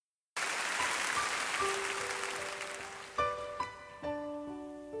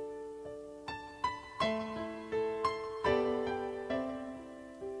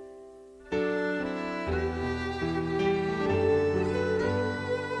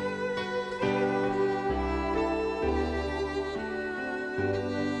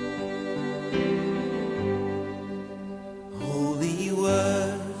Holy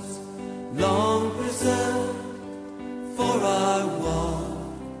words, long preserved for our walk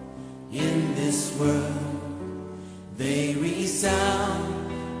in this world, they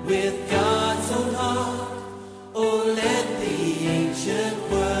resound with God's own heart. Oh, let the ancient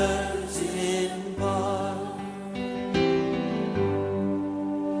words impart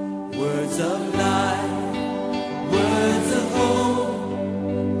words of life, words of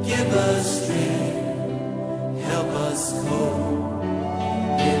hope. Give us strength, help us cope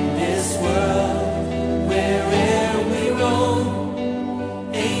in this world where'er we roam.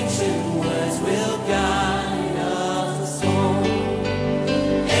 Ancient words will guide us home.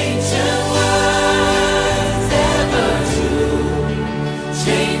 Ancient words, ever true,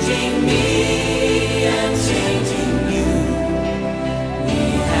 changing me and changing you. We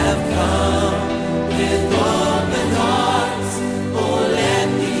have come with open hearts. Oh, let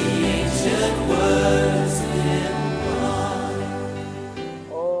the ancient words impart.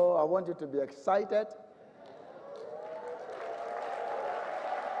 Oh, I want you to be excited.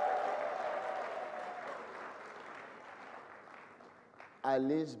 At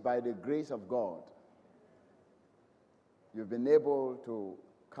least by the grace of God, you've been able to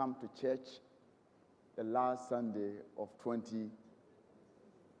come to church the last Sunday of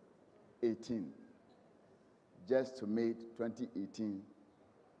 2018, just to make 2018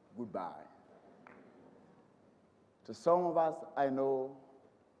 goodbye. To some of us, I know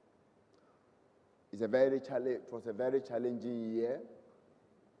it was a very challenging year.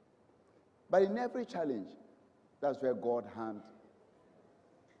 But in every challenge, that's where God's hand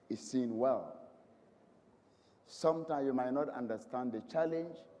is seen well. Sometimes you might not understand the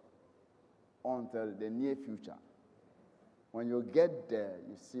challenge until the near future. When you get there,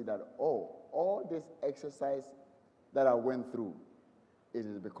 you see that, all this exercise that I went through, it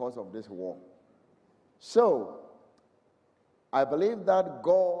is because of this war. So, I believe that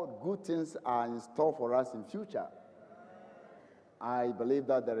good things are in store for us in future. I believe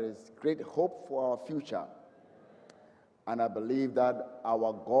that there is great hope for our future. And I believe that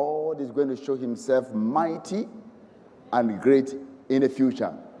our God is going to show himself mighty and great in the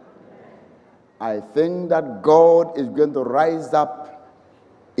future. I think that God is going to rise up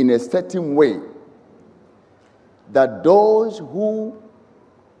in a certain way that those who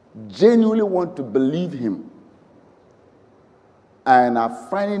genuinely want to believe him and are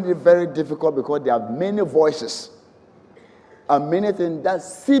finding it very difficult because there are many voices and many things that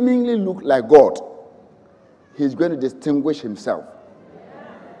seemingly look like God, he's going to distinguish himself.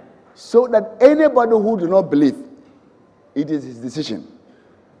 So that anybody who do not believe, it is his decision,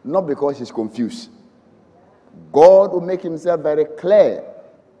 not because he's confused. God will make himself very clear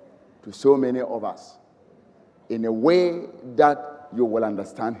to so many of us in a way that you will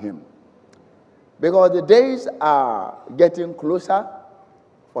understand him. Because the days are getting closer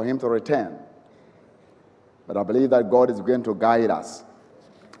for him to return. But I believe that God is going to guide us.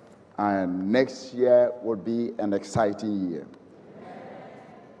 And next year will be an exciting year.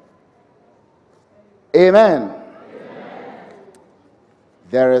 Amen. Amen.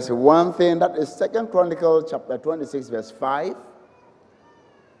 There is one thing that is 2 Chronicles chapter 26 verse 5,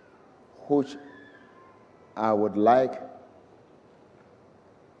 which I would like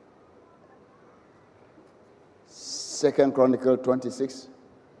 2 Chronicles 26.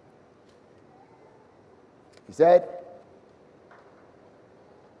 He said,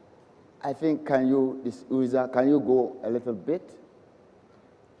 I think, can you go a little bit?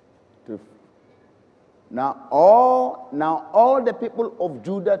 Now all the people of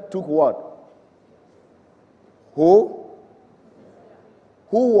Judah took what? Who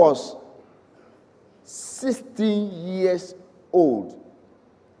was 16 years old?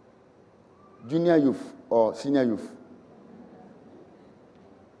 Junior youth or senior youth.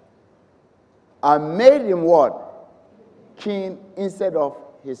 And made him what? King instead of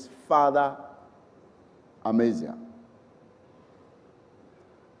his father Amaziah.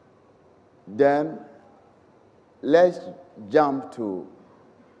 Then let's jump to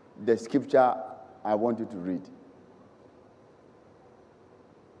the scripture I want you to read.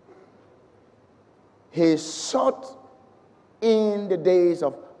 He sought in the days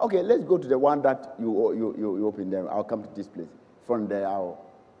of... Okay, let's go to the one that you open there. I'll come to this place. From there,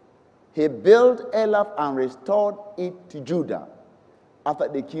 he built Elath and restored it to Judah after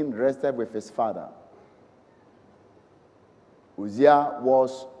the king rested with his father. Uzziah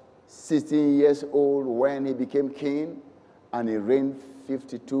was 16 years old when he became king, and he reigned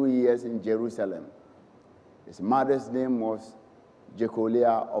 52 years in Jerusalem. His mother's name was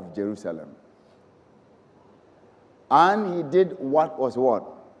Jecoliah of Jerusalem. And he did what was what?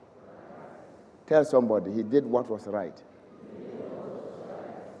 Tell somebody, he did what was right.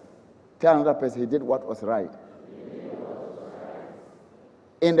 Tell another person, he did what was right.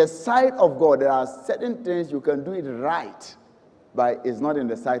 In the sight of God, there are certain things you can do it right, but it's not in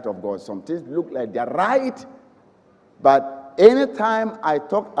the sight of God. Some things look like they're right, but anytime I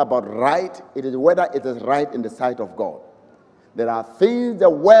talk about right, it is whether it is right in the sight of God. There are things the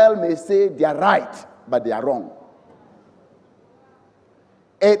world may say they are right, but they are wrong.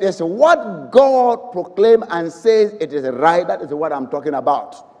 It is what God proclaims and says it is right. That is what I'm talking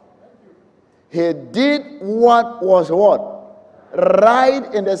about. He did what was what?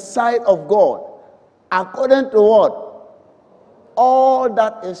 Right in the sight of God. According to what? All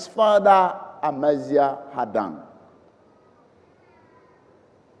that his father Amaziah had done.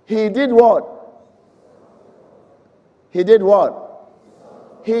 He did what? He did what?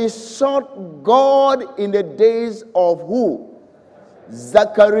 He sought God in the days of who?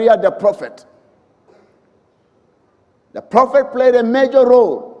 Zechariah the prophet. The prophet played a major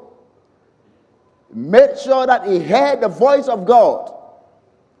role. Made sure that he heard the voice of God.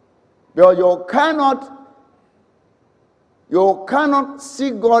 Because you cannot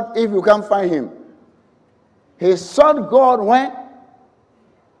see God if you can't find him. He sought God when?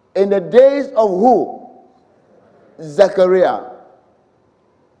 In the days of who? Zechariah.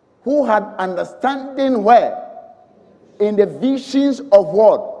 Who had understanding where? In the visions of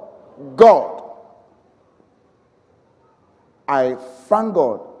what? God. I thank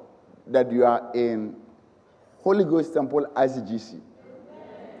God that you are in Holy Ghost Temple ICGC.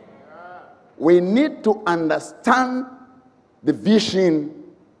 We need to understand the vision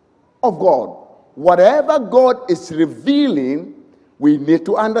of God. Whatever God is revealing, we need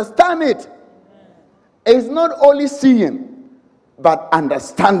to understand it. It's not only seeing, but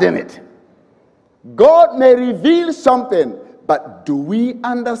understanding it. God may reveal something, but do we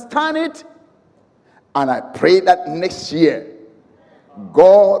understand it? And I pray that next year,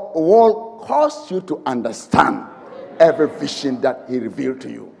 God will cause you to understand every vision that he revealed to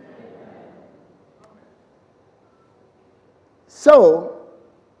you. So,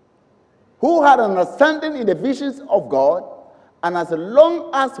 who had understanding in the visions of God, and as long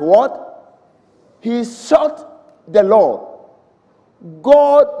as what? He sought the Lord,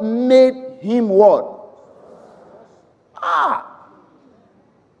 God made him what?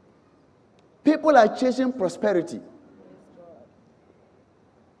 People are chasing prosperity.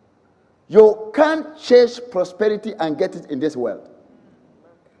 You can't chase prosperity and get it in this world.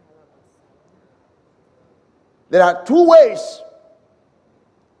 There are two ways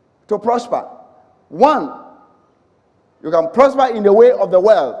to prosper. One, you can prosper in the way of the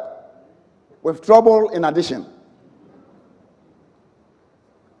world with trouble in addition.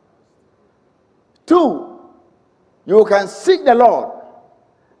 Two, you can seek the Lord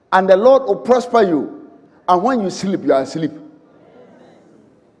and the Lord will prosper you. And when you sleep, you are asleep.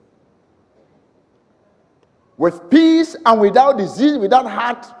 With peace and without disease, without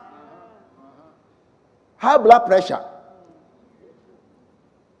heart, high blood pressure.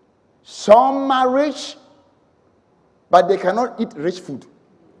 Some are rich, but they cannot eat rich food.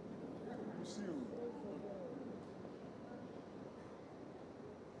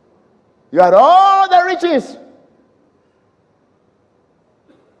 You had all the riches.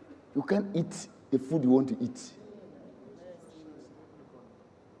 You can't eat the food you want to eat.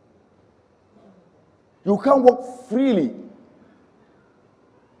 You can't walk freely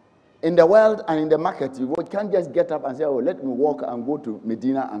in the world and in the market. You can't just get up and say, oh, let me walk and go to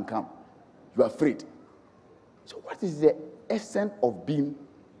Medina and come. You are afraid. So what is the essence of being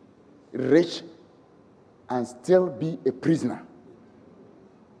rich and still be a prisoner?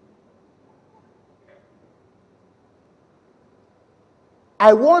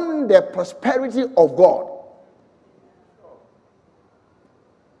 I want the prosperity of God.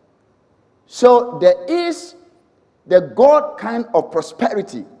 So there is the God kind of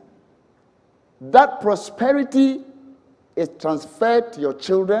prosperity. That prosperity is transferred to your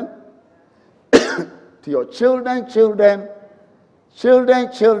children, to your children, children,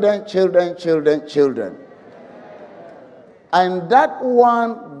 children, children, children, children, children. And that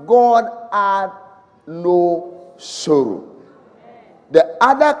one, God had no sorrow. The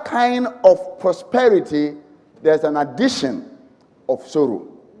other kind of prosperity, there's an addition of sorrow.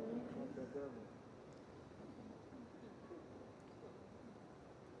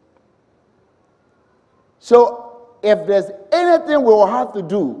 So, if there's any anything we will have to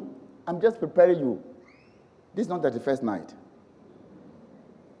do, I'm just preparing you. This is not the first night.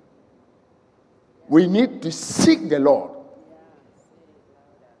 We need to seek the Lord.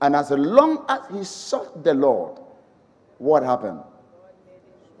 And as long as he sought the Lord, what happened?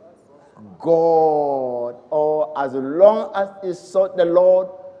 God, or as long as he sought the Lord,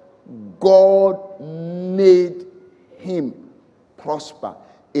 God made him prosper.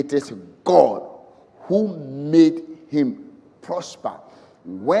 It is God who made him prosper.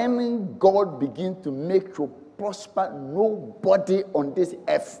 When God begins to make you prosper, nobody on this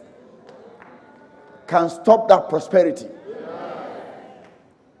earth can stop that prosperity.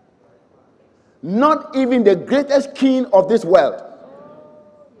 Not even the greatest king of this world.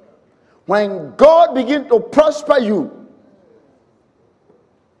 When God begins to prosper you,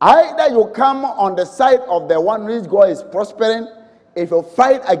 either you come on the side of the one whose God is prospering. If you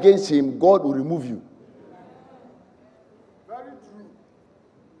fight against him, God will remove you. Very true.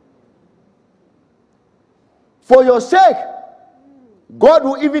 For your sake, God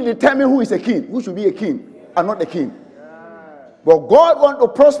will even determine who is a king, who should be a king and not a king. But God wants to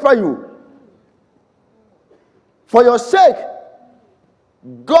prosper you. For your sake,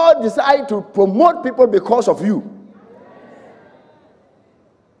 God decided to promote people because of you.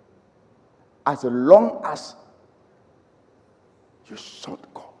 As long as you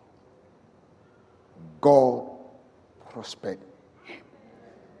sought God, God prospered him.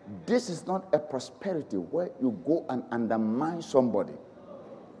 This is not a prosperity where you go and undermine somebody,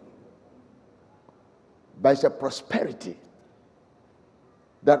 but it's a prosperity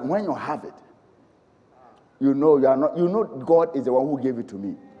that when you have it, you know you are not. You know God is the one who gave it to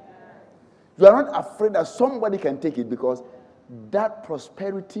me. You are not afraid that somebody can take it because that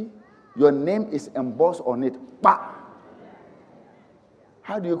prosperity, your name is embossed on it. Bah!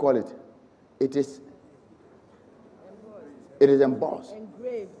 How do you call it? It is embossed.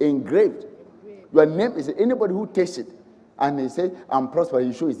 Engraved. Your name is, anybody who takes it and he says, I'm prosperous,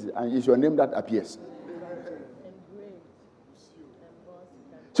 you show it, and it's your name that appears.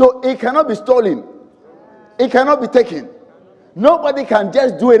 So it cannot be stolen. It cannot be taken. Nobody can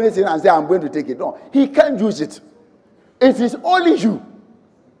just do anything and say, I'm going to take it. No, he can't use it. It is only you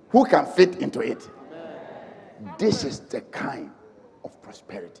who can fit into it. This is the kind of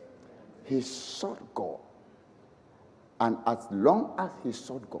prosperity. He sought God. And as long as he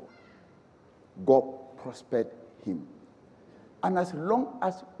sought God, God prospered him. And as long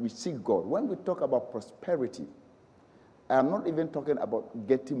as we seek God, when we talk about prosperity, I am not even talking about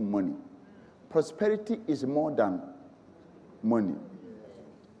getting money. Prosperity is more than money.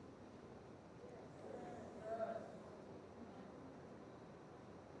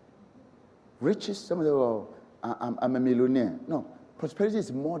 Riches, some of them, oh, I'm a millionaire. No, prosperity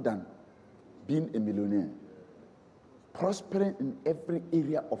is more than being a millionaire. Prospering in every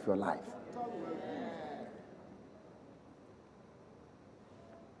area of your life.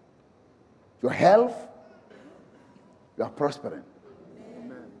 Your health, you are prospering.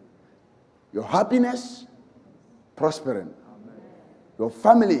 Your happiness, prospering. Your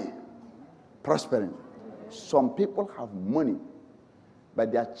family, prospering. Some people have money,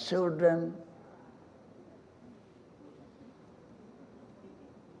 but their children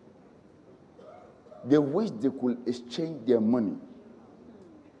they wish they could exchange their money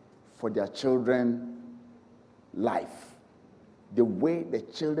for their children's life. The way the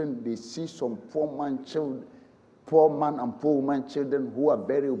children, they see some poor man and poor woman children who are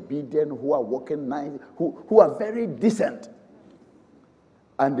very obedient, who are working nice, who are very decent.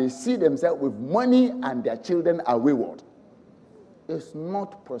 And they see themselves with money and their children are wayward. It's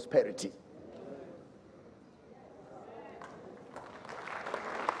not prosperity.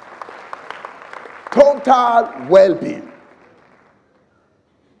 Total well-being.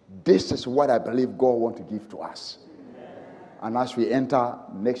 This is what I believe God wants to give to us. And as we enter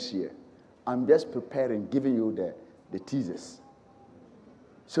next year, I'm just preparing, giving you the teasers,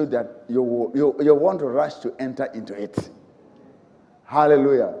 so that you want to rush to enter into it.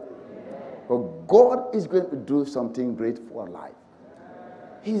 Hallelujah. But God is going to do something great for our life.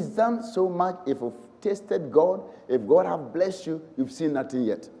 He's done so much. If you've tasted God, if God has blessed you, you've seen nothing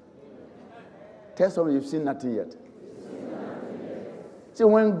yet. Tell someone you've seen nothing yet. See,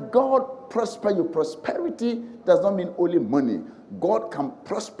 when God prospers you, prosperity does not mean only money. God can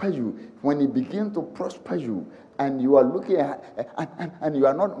prosper you when he begins to prosper you, and you are looking at, and you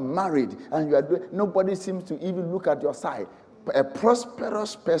are not married, and you are nobody seems to even look at your side. A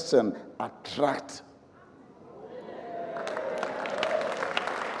prosperous person attracts.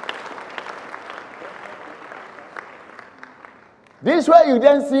 This way you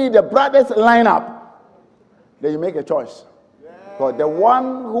then see the brothers line up. Then you make a choice. Yeah. Because the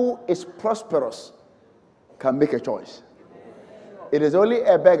one who is prosperous can make a choice. It is only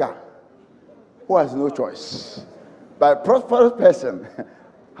a beggar who has no choice. But a prosperous person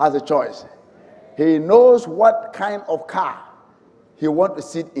has a choice. He knows what kind of car he wants to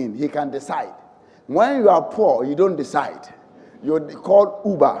sit in. He can decide. When you are poor, you don't decide. You call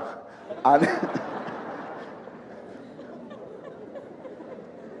Uber. And,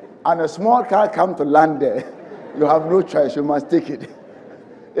 and a small car comes to land there. You have no choice. You must take it.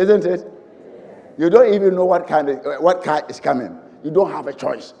 Isn't it? You don't even know what car is coming. You don't have a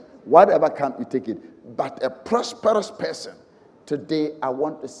choice. Whatever comes, you take it. But a prosperous person, today I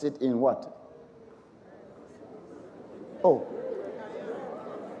want to sit in what? Oh.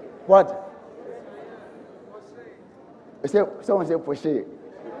 What? Someone say Porsche.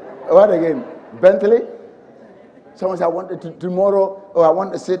 What again? Bentley? Someone said, I want to tomorrow, I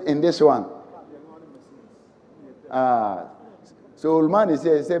want to sit in this one. So Ulman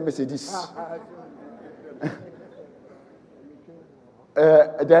say Mercedes.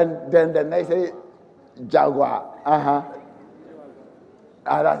 Then the next say Jaguar.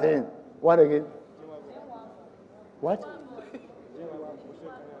 That's it. What again? What?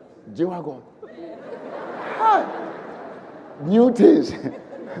 G-Wagon. New things.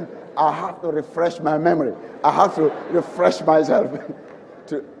 I have to refresh my memory. I have to refresh myself.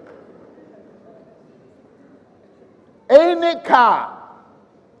 To any car,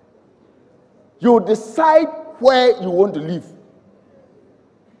 you decide where you want to live.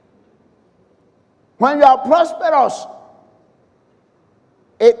 When you are prosperous,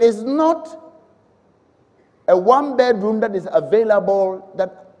 it is not a one-bedroom that is available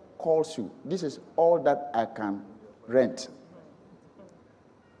that calls you. This is all that I can rent.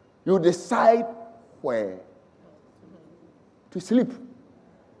 You decide where to sleep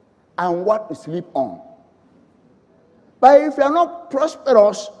and what to sleep on. But if you are not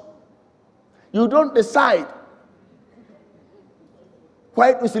prosperous, you don't decide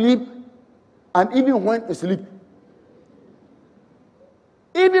where to sleep and even when to sleep.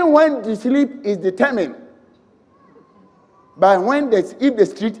 Even when to sleep is determined by if the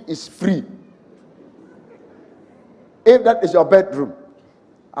street is free. If that is your bedroom.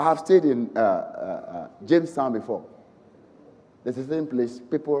 I have stayed in Jamestown before. There's a certain place,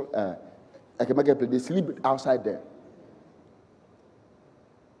 people, they sleep outside there.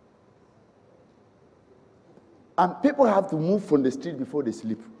 And people have to move from the street before they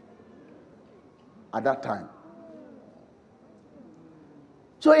sleep at that time.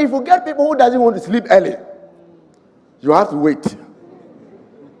 So if you get people who doesn't want to sleep early, you have to wait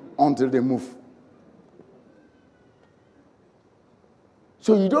until they move.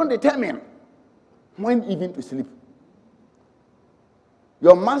 So you don't determine when even to sleep.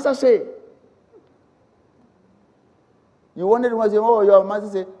 Your master say, you wanted to say, oh, your master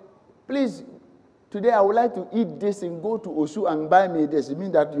say, please, today I would like to eat this and go to Osu and buy me this. It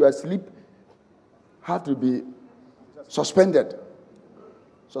means that your sleep have to be suspended.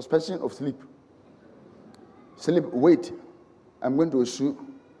 Suspension of sleep. Sleep, wait. I'm going to Osu, and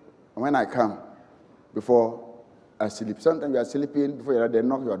when I come, before I sleep. Sometimes you are sleeping, before they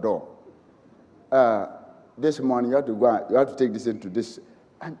knock your door. This morning you have to go, you have to take this into this.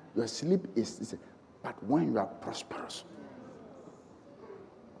 And your sleep is, but when you are prosperous.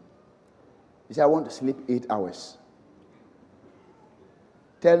 You say, I want to sleep 8 hours.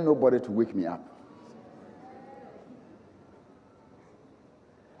 Tell nobody to wake me up.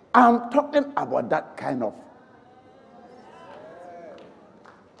 I'm talking about that kind of.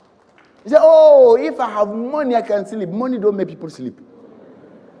 You say, oh, if I have money, I can sleep. Money don't make people sleep.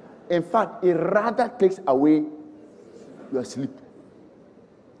 In fact, it rather takes away your sleep.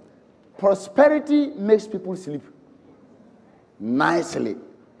 Prosperity makes people sleep nicely,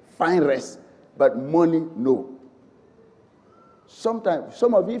 find rest, but money, no. Sometimes,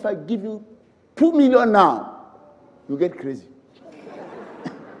 some of you, if I give you 2 million now, you get crazy.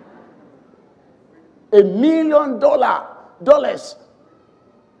 $1 million.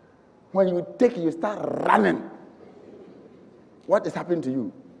 When you take it, you start running. What is happening to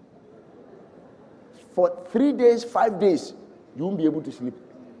you? For 3 days, 5 days, you won't be able to sleep.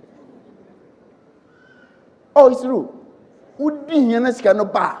 Oh, it's true.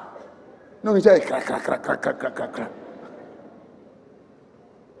 No, you say crack, crack, crack, crack, crack, crack, crack, crack.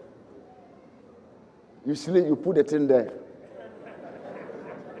 You sleep, you put it in there.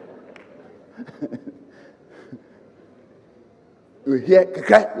 You hear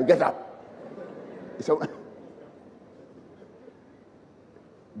crack, you get up. So,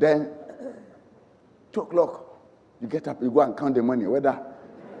 then 2 o'clock, you get up, you go and count the money. Whether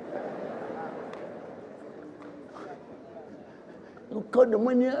You cut the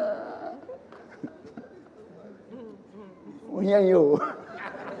money. Here you.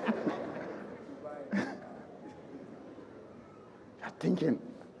 You're thinking,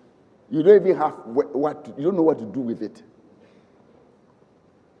 you don't even have you don't know what to do with it.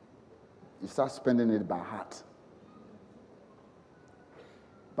 You start spending it by heart.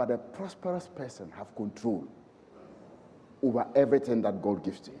 But a prosperous person have control over everything that God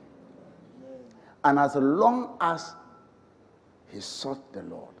gives to him. And as long as he sought the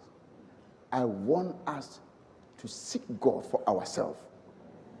Lord, I want us to seek God for ourselves.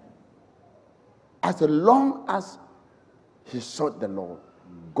 As long as he sought the Lord,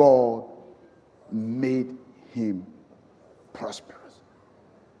 God made him prosperous.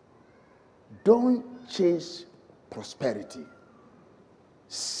 Don't chase prosperity.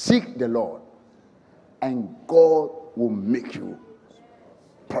 Seek the Lord, and God will make you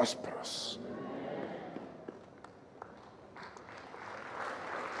prosperous.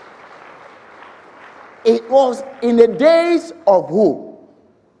 It was in the days of who?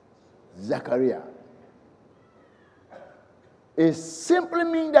 Zechariah. It simply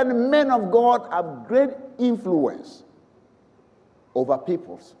means that the men of God have great influence over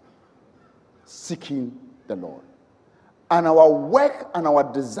peoples seeking the Lord. And our work and our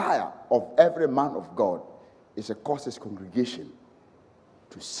desire of every man of God is to cause his congregation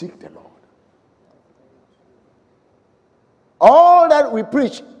to seek the Lord. All that we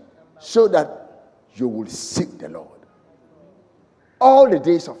preach so that you will seek the Lord all the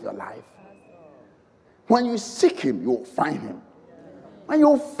days of your life. When you seek him, you will find him. When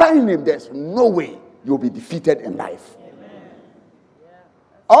you find him, there's no way you'll be defeated in life.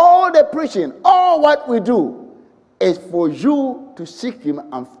 All the preaching, all what we do is for you to seek him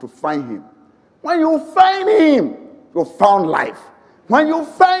and to find him. When you find him, you found life. When you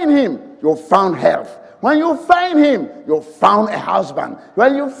find him, you found health. When you find him, you found a husband.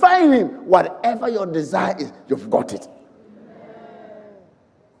 When you find him, whatever your desire is, you've got it.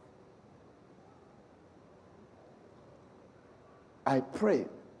 I pray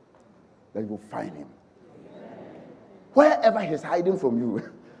that you will find him. Wherever he's hiding from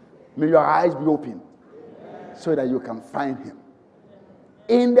you, may your eyes be open so that you can find him.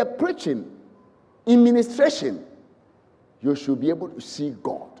 In the preaching, in ministration, you should be able to see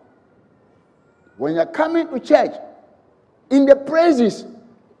God. When you're coming to church, in the praises,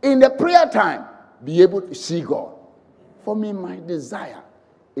 in the prayer time, be able to see God. For me, my desire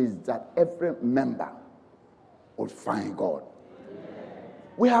is that every member would find God.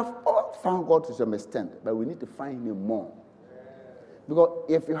 We have all found God to some extent, but we need to find him more. Because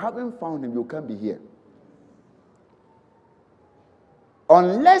if you haven't found him, you can't be here.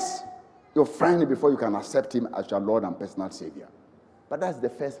 Unless you find him before you can accept him as your Lord and personal Savior. But that's the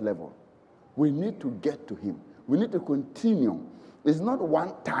first level. We need to get to him. We need to continue. It's not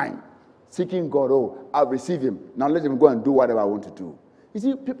one time seeking God. Oh, I'll receive him. Now let him go and do whatever I want to do. You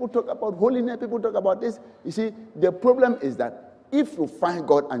see, people talk about holiness. People talk about this. You see, the problem is that if you find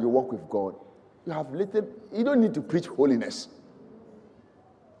God and you walk with God, you don't need to preach holiness.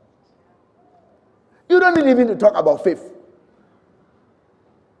 You don't need even to talk about faith.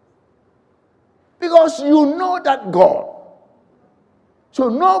 Because you know that God. So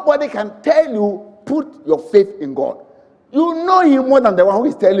nobody can tell you, put your faith in God. You know him more than the one who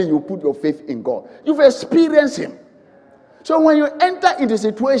is telling you, put your faith in God. You've experienced him. So when you enter into a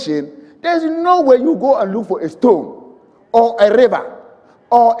situation, there's no way you go and look for a stone or a river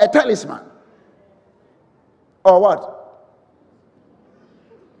or a talisman or what?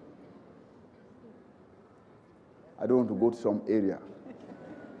 I don't want to go to some area.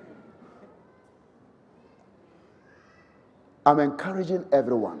 I'm encouraging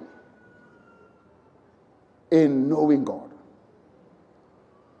everyone in knowing God.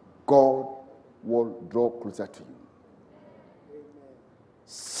 God will draw closer to you.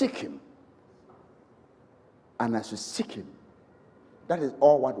 Seek him. And as you seek him, that is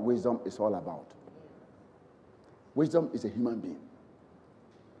all what wisdom is all about. Wisdom is a human being.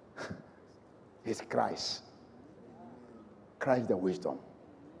 It's Christ. Christ the wisdom.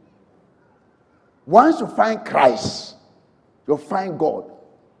 Once you find Christ, you'll find God.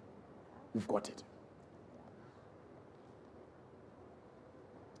 You've got it.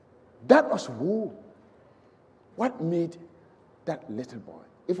 That was what made that little boy.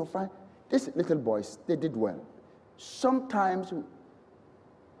 If you find these little boys, they did well. Sometimes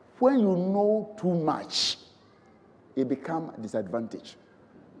when you know too much, it becomes a disadvantage.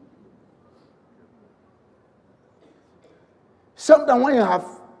 Sometimes when you have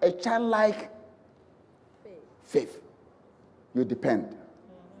a childlike faith, you depend.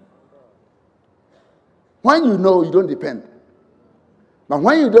 When you know, you don't depend. But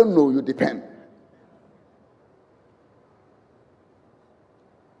when you don't know, you depend.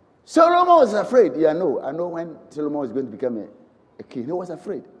 Solomon was afraid. Yeah, I know when Solomon was going to become a king, he was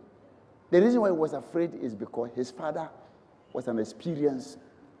afraid. The reason why he was afraid is because his father was an experienced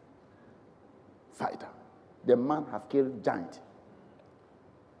fighter. The man have killed giants.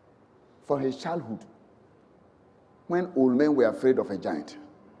 From his childhood, when old men were afraid of a giant,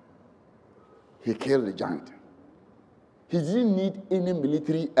 he killed the giant. He didn't need any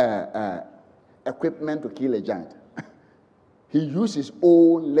military equipment to kill a giant. He used his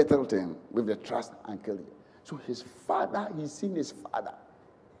own little thing with the trust and killed it. So his father, he's seen his father,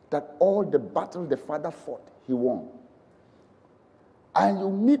 that all the battles the father fought, he won. And you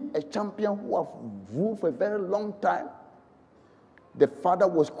meet a champion who have ruled for a very long time. The father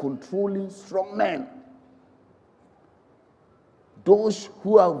was controlling strong men. Those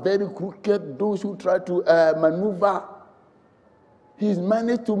who are very crooked, those who try to maneuver, he's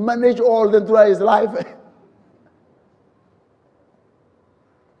managed to manage all them throughout his life.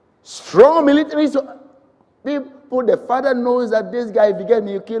 Strong military people, the father knows that this guy, if he gets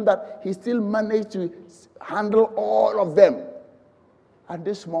me killed, that he still managed to handle all of them. And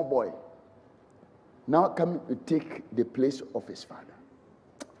this small boy, now coming to take the place of his father.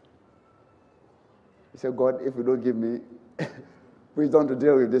 He said, God, if you don't give me wisdom to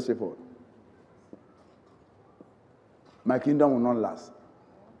deal with these people, my kingdom will not last.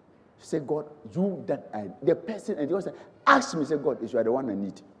 He said, God, the person, and he said, ask me, say, God, if you are the one I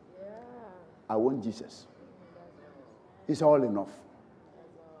need. Yeah. I want Jesus. It's all enough.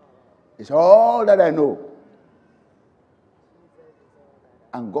 It's all that I know.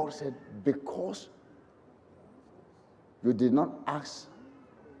 And God said, because you did not ask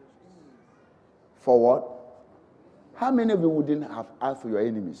for what? How many of you wouldn't have asked for your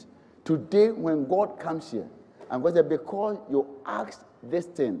enemies? Today, when God comes here, and God said, because you asked this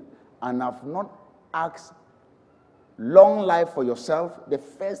thing and have not asked long life for yourself, the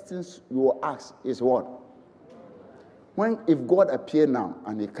first thing you will ask is what? If God appear now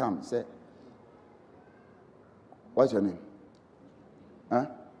and he comes, say, what's your name? Huh?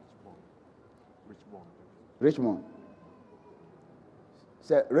 Richmond.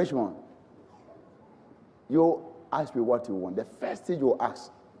 Say, Richmond, you ask me what you want. The first thing you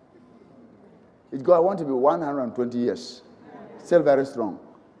ask is, God, I want to be 120 years. Still very strong.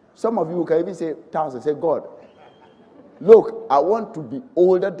 Some of you can even say 1,000. Say, God, look, I want to be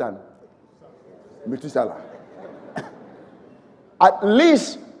older than Methuselah. At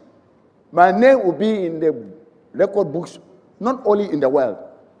least my name will be in the record books, not only in the world,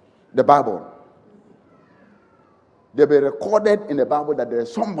 the Bible. They'll be recorded in the Bible that there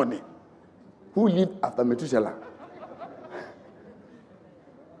is somebody who lived after Methuselah.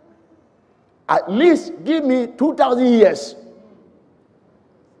 At least give me 2,000 years.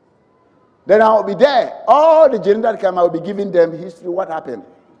 Then I'll be there. All the generation that come, I will be giving them history, what happened.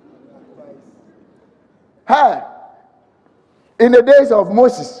 Hey, in the days of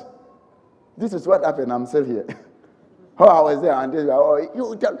Moses, this is what happened. I'm still here. Oh, I was there, and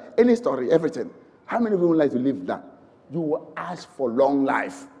you tell any story, everything. How many of you would like to live that? You will ask for long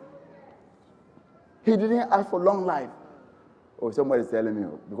life. He didn't ask for long life. Oh, somebody's telling me,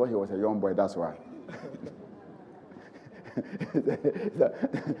 because he was a young boy, that's why. If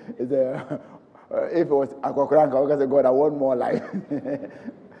it was Akokranka, I would say, God, I want more life.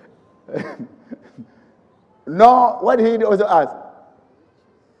 No, what did he also ask?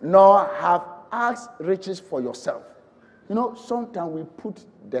 Nor have asked riches for yourself. You know, sometimes we put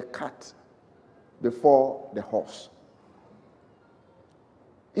the cart before the horse.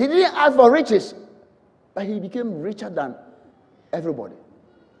 He didn't ask for riches, but he became richer than everybody.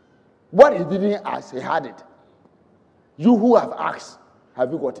 What he didn't ask, he had it. You who have asked,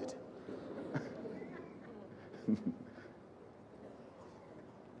 have you got it?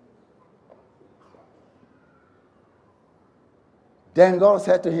 Then God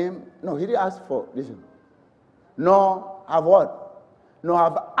said to him, no, he didn't ask for this. Nor have what? Nor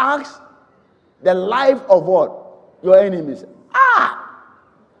have asked the life of what? Your enemies.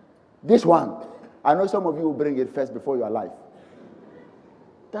 This one. I know some of you will bring it first before your life.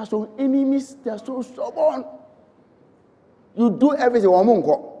 There are some enemies, they are so stubborn. You do everything.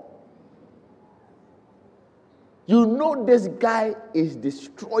 You know this guy is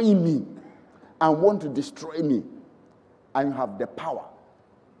destroying me and want to destroy me. And you have the power.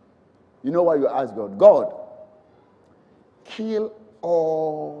 You know what you ask God? God, kill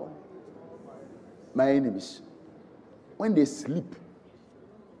all my enemies. When they sleep,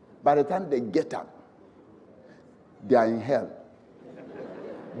 by the time they get up, they are in hell.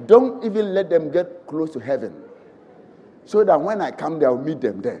 Don't even let them get close to heaven. so that when I come there, I'll meet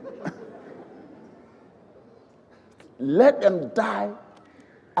them there. Let them die,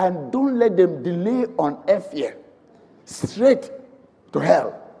 and don't let them delay on earth here. Straight to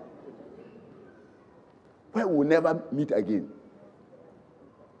hell, where we'll never meet again.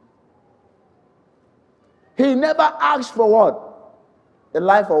 He never asked for what? The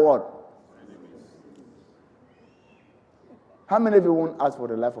life of what? How many of you won't ask for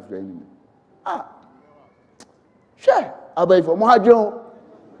the life of your enemy? Sure. Abai for Mohajo.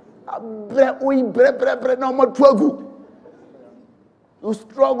 No more trouble. You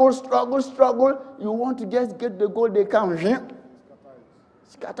struggle. You want to just get the goal, they come.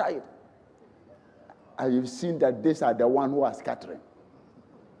 Scatter it. And you've seen that these are the ones who are scattering.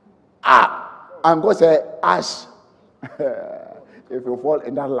 And God said, ash. If you fall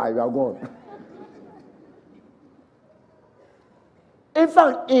in that lie, you are gone. In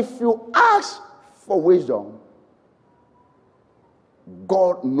fact, if you ask for wisdom,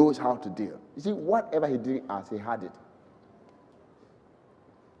 God knows how to deal. You see, whatever he didn't ask, he had it.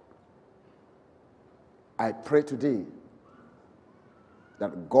 I pray today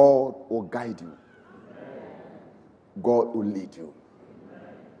that God will guide you. God will lead you.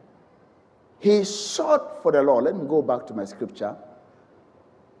 He sought for the Lord. Let me go back to my scripture.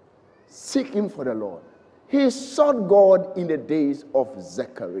 Seek him for the Lord. He sought God in the days of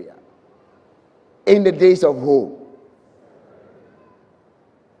Zechariah. In the days of who?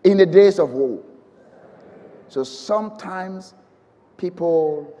 In the days of who? So sometimes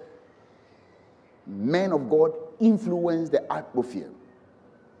people, men of God, influence the atmosphere.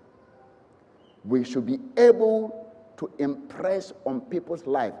 We should be able to impress on people's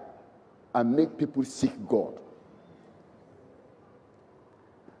life and make people seek God.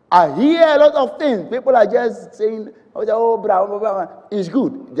 I hear a lot of things. People are just saying, oh, blah, blah, blah. It's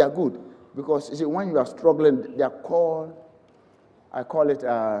good. They are good. Because you see, when you are struggling, they are called, I call it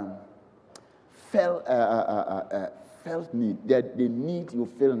felt need. The need you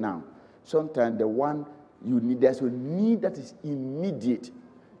feel now. Sometimes the one you need, there's a need that is immediate.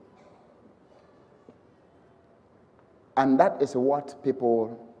 And that is what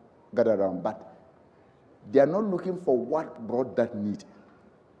people gather around. But they are not looking for what brought that need.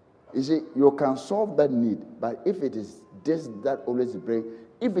 You see, you can solve that need, but if it is this that always brings,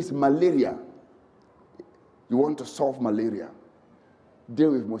 if it's malaria, you want to solve malaria,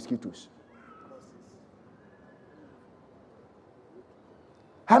 deal with mosquitoes.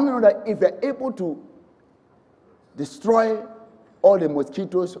 How many know that if they're able to destroy all the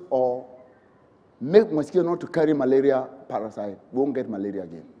mosquitoes or make mosquitoes not to carry malaria parasite, we won't get malaria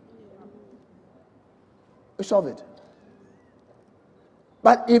again? You solve it.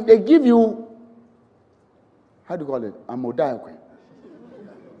 But if they give you, how do you call it? Amodiaquin.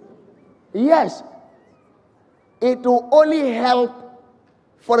 Yes, it will only help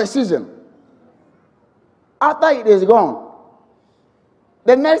for a season. After it is gone,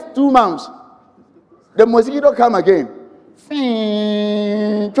 the next 2 months, the mosquito come again.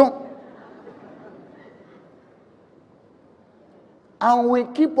 And we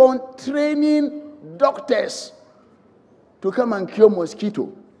keep on training doctors to come and cure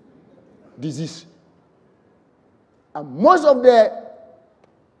mosquito disease. And most of the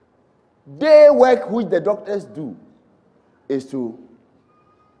day work which the doctors do is to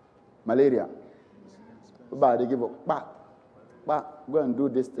malaria. But they give up, go and do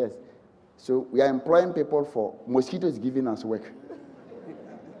this test. So we are employing people for mosquitoes giving us work.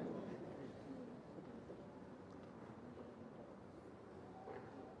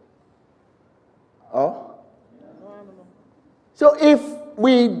 Oh? So if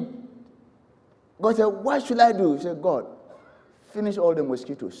we God said, what should I do? He said, God, finish all the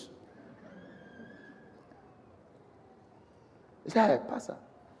mosquitoes. He said, hey, Pastor,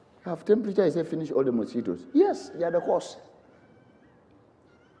 you have temperature. He said, finish all the mosquitoes. Yes, they are the cause.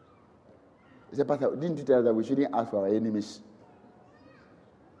 He said, Pastor, didn't you tell us that we shouldn't ask for our enemies?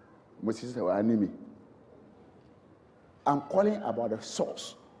 Mosquitoes are our enemy. I'm calling about the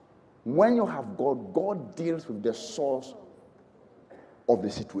source. When you have God, God deals with the source of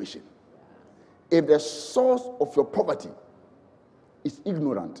the situation. If the source of your poverty is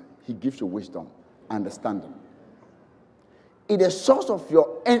ignorant, he gives you wisdom, understanding. If the source of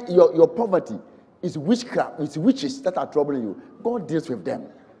your poverty is witchcraft, it's witches that are troubling you, God deals with them.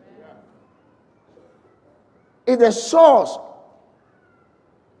 If the source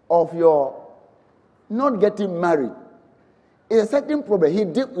of your not getting married is a certain problem, he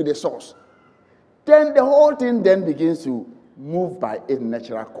deals with the source. Then the whole thing then begins to move by its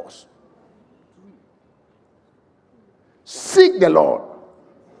natural course. Seek the Lord.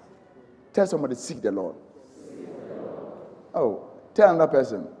 Tell somebody, seek the Lord. Oh, tell another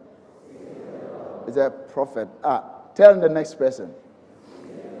person. It's a prophet. Tell the next person.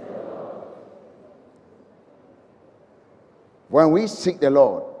 When we seek the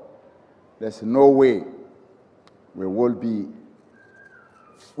Lord, there's no way we will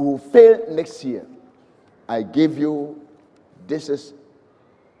fail next year. I give you, this is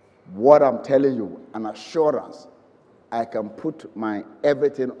what I'm telling you, an assurance. I can put my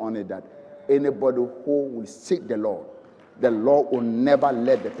everything on it that anybody who will seek the Lord will never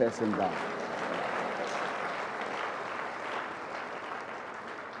let the person down.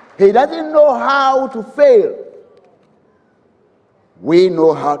 He doesn't know how to fail. We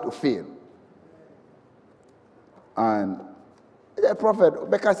know how to fail. And the prophet,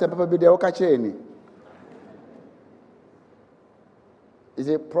 is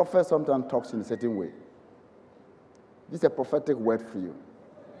a prophet sometimes talks in a certain way. This is a prophetic word for you.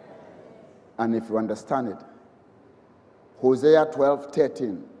 And if you understand it, Hosea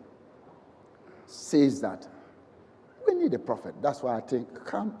 12:13 says that we need a prophet. That's why I think,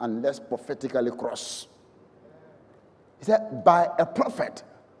 come and let's prophetically cross. He said, by a prophet,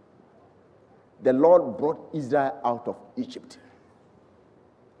 the Lord brought Israel out of Egypt.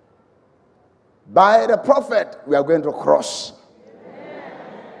 By the prophet, we are going to cross.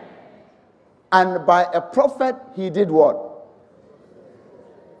 And by a prophet, he did what?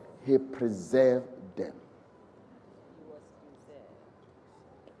 He preserved them.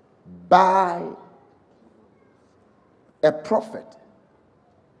 By a prophet,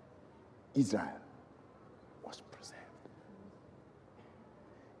 Israel was preserved.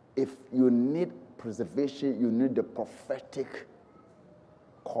 If you need preservation, you need the prophetic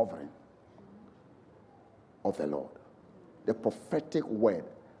covering of the Lord. The prophetic word.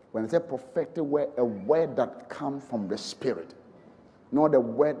 When I say prophetic word, a word that comes from the Spirit. Not a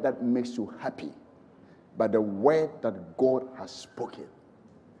word that makes you happy, but the word that God has spoken.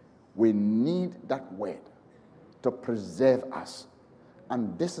 We need that word to preserve us.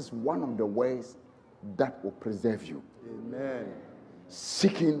 And this is one of the ways that will preserve you. Amen.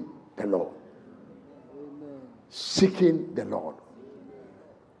 Seeking the Lord. Amen. Seeking the Lord.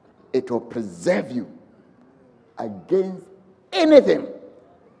 It will preserve you against anything.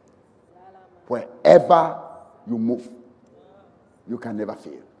 Wherever you move, you can never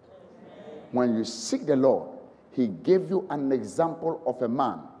fail. When you seek the Lord, he gave you an example of a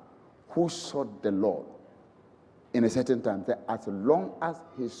man who sought the Lord in a certain time. That as long as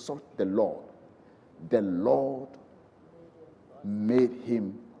he sought the Lord made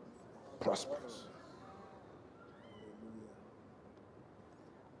him prosperous.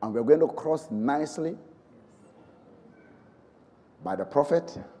 And we're going to cross nicely by the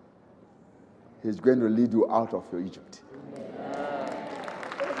prophet. He's going to lead you out of your Egypt.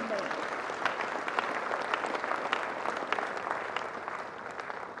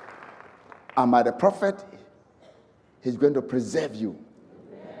 And by the prophet, he's going to preserve you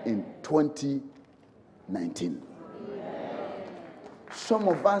in 2019. Some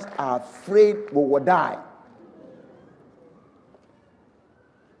of us are afraid we will die.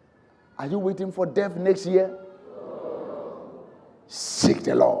 Are you waiting for death next year? Seek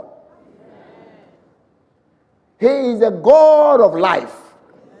the Lord. He is the God of life.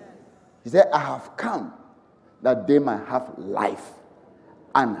 He said, I have come that they might have life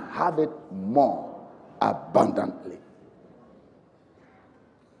and have it more abundantly.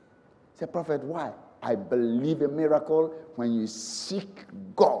 He said, prophet, why? I believe a miracle. When you seek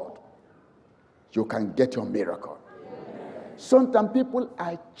God, you can get your miracle. Sometimes people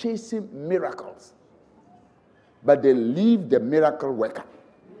are chasing miracles, but they leave the miracle worker.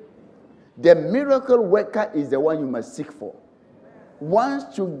 The miracle worker is the one you must seek for.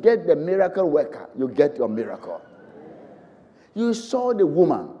 Once you get the miracle worker, you get your miracle. You saw the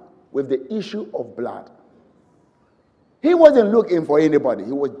woman with the issue of blood. He wasn't looking for anybody.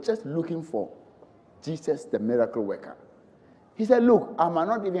 He was just looking for Jesus, the miracle worker. He said, look, I might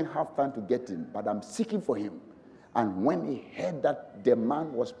not even have time to get him, but I'm seeking for him. And when he heard that the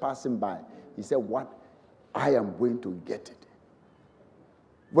man was passing by, he said, what? I am going to get it.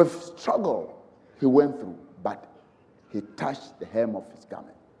 With struggle, he went through, but he touched the hem of his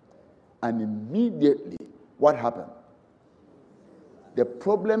garment. And immediately, what happened? The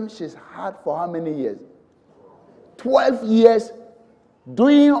problem she's had for how many years? 12 years,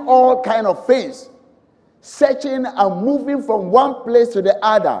 doing all kind of things, searching and moving from one place to the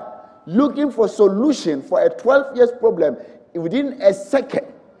other, looking for solution for a 12 years problem. Within a second,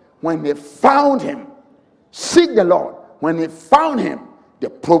 when they found him, seek the Lord. When they found him, the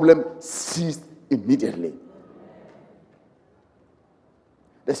problem ceased immediately.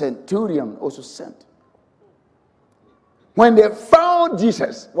 The centurion also sent When they found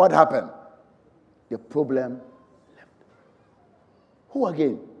Jesus, what happened? The problem left. Who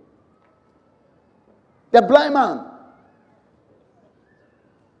again? The blind man.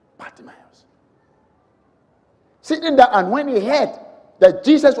 Bartimaeus. Sitting there, and when he heard that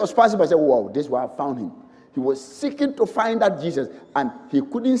Jesus was passing by, he said, wow, this is where I found him. He was seeking to find that Jesus, and he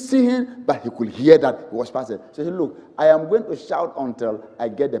couldn't see him, but he could hear that he was passing. So he said, look, I am going to shout until I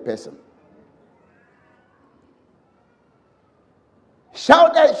get the person.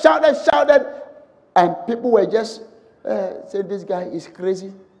 Shouted, and people were just saying, this guy is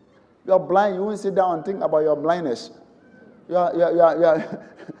crazy. You are blind. You won't sit down and think about your blindness. You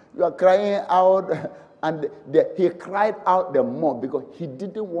are crying out, and he cried out the more because he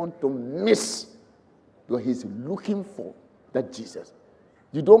didn't want to miss. Because he's looking for that Jesus.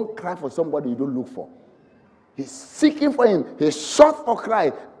 You don't cry for somebody you don't look for. He's seeking for him. He sought for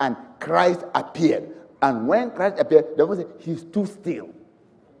Christ, and Christ appeared. And when Christ appeared, the Bible said he stood still.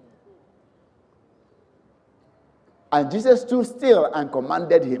 And Jesus stood still and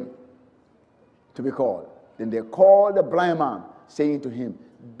commanded him to be called. Then they called the blind man, saying to him,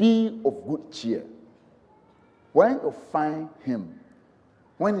 be of good cheer. When you find him,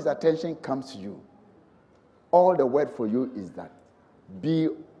 when his attention comes to you, all the word for you is that, be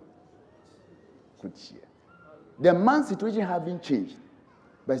good cheer. The man's situation hasn't changed.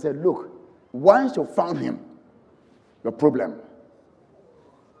 But he said, look, once you found him, your problem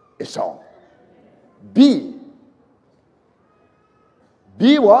is solved. Be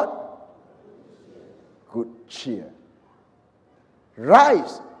what? Good cheer.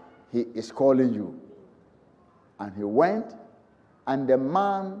 Rise, he is calling you. And he went, and the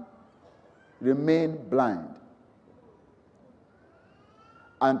man remained blind.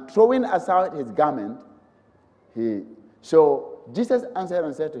 And throwing aside his garment, so Jesus answered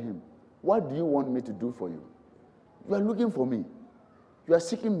and said to him, what do you want me to do for you? You are looking for me. You are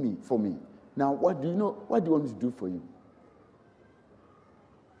seeking me for me. Now, what do you want me to do for you?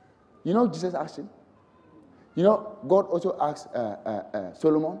 You know, Jesus asked him. You know, God also asked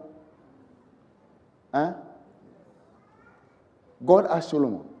Solomon. God asked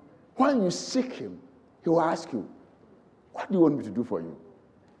Solomon, when you seek him, he will ask you, what do you want me to do for you?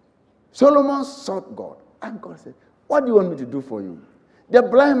 Solomon sought God, and God said, what do you want me to do for you? The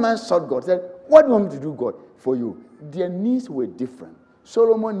blind man sought God, said, what do you want me to do, God, for you? Their needs were different.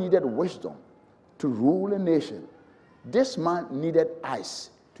 Solomon needed wisdom to rule a nation. This man needed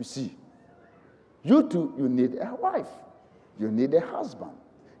eyes to see. You too, you need a wife. You need a husband.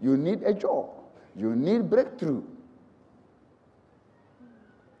 You need a job. You need breakthrough.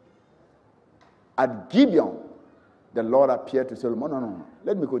 At Gibeon, the Lord appeared to Solomon. No.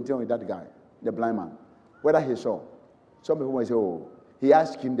 Let me continue with that guy, the blind man. Whether he saw. Some people might say, oh, he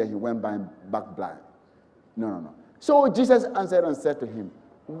asked him that he went back blind. No. So Jesus answered and said to him,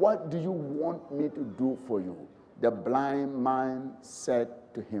 what do you want me to do for you? The blind man said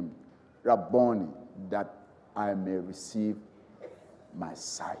to him, Rabboni, that I may receive my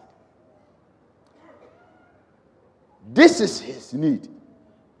sight. This is his need.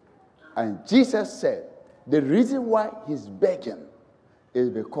 And Jesus said, the reason why he's begging is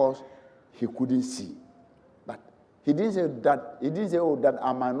because he couldn't see. But he didn't say, oh, that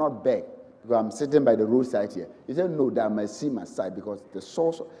I might not beg because I'm sitting by the roadside here. He said, no, that I might see my sight, because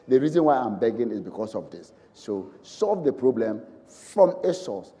the reason why I'm begging is because of this. So solve the problem from a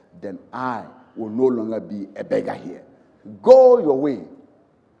source, then I will no longer be a beggar here. Go your way.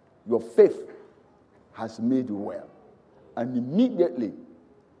 Your faith has made you well. And immediately,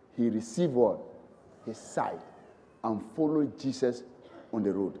 he received what? His sight, and followed Jesus on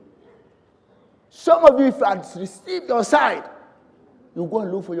the road. Some of you, if you had received your sight, you go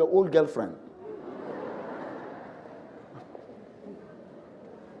and look for your old girlfriend.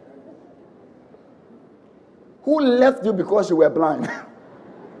 Who left you because you were blind?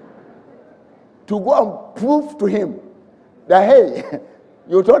 To go and prove to him that, hey,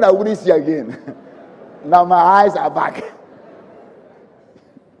 you thought I wouldn't see again. Now my eyes are back.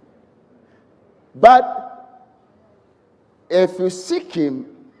 But if you seek him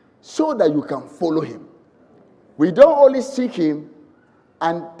so that you can follow him, we don't only seek him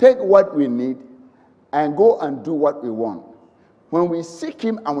and take what we need and go and do what we want. When we seek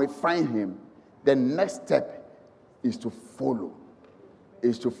him and we find him, the next step is to follow.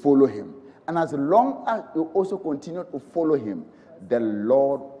 Him. And as long as you also continue to follow him, the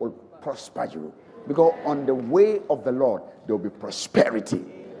Lord will prosper you. Because on the way of the Lord, there will be prosperity.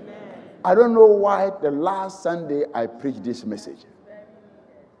 Amen. I don't know why the last Sunday I preached this message.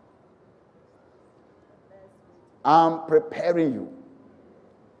 I'm preparing you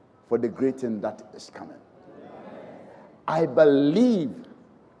for the great thing that is coming. I believe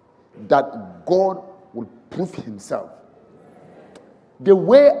that God will prove himself. The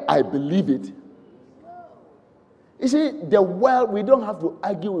way I believe it, you see, the world, we don't have to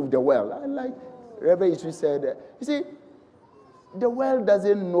argue with the world. Like Reverend Isu said, you see, the world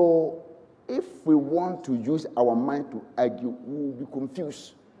doesn't know. If we want to use our mind to argue, we will be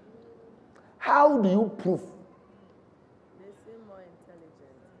confused. How do you prove They seem more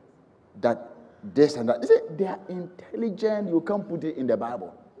intelligent. that this and that? You see, they are intelligent. You can't put it in the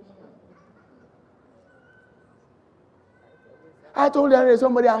Bible. I told you,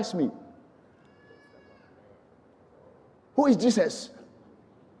 somebody asked me, who is Jesus?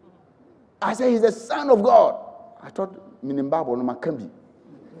 I said, he's the Son of God. I thought, Minimbabu no Makambi.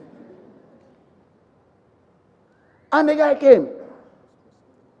 And the guy came.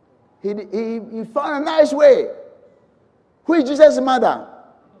 He found a nice way. Who is Jesus' mother?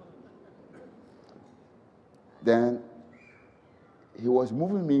 Then he was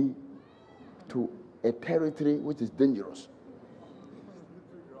moving me to a territory which is dangerous.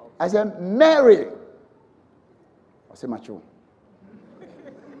 I said, Mary. I said, Macho.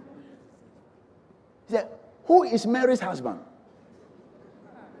 He said, who is Mary's husband?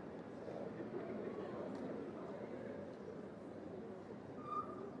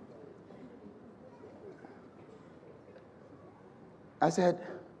 I said,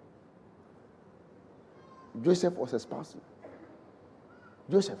 Joseph was a spouse.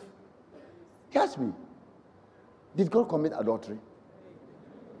 Joseph. He asked me, did God commit adultery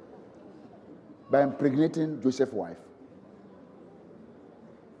by impregnating Joseph's wife?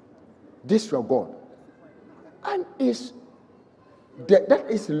 This your God. And that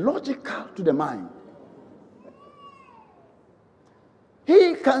is logical to the mind.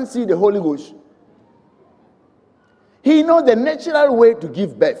 He can't see the Holy Ghost. He knows the natural way to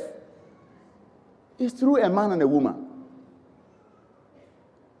give birth is through a man and a woman.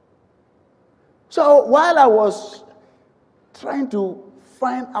 So while I was trying to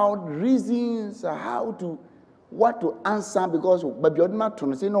find out reasons what to answer, because when you're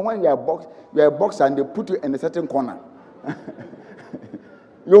a boxer and they put you in a certain corner,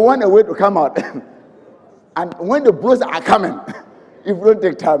 you want a way to come out. And when the blows are coming, if you don't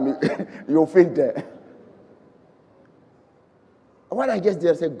take time, you'll faint there. What I just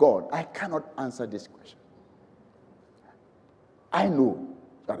did, I said, God, I cannot answer this question. I know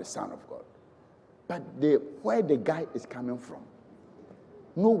you are the Son of God. But where the guy is coming from,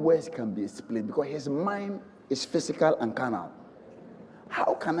 no words can be explained because his mind is physical and carnal.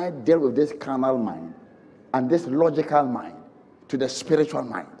 How can I deal with this carnal mind and this logical mind to the spiritual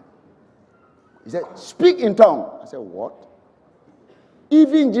mind? He said, speak in tongue. I said, what?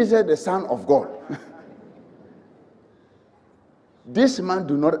 Even Jesus, the Son of God. This man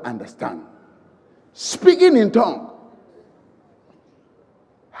do not understand. Speaking in tongue.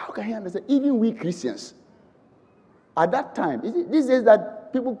 How can he understand? Even we Christians. At that time, this is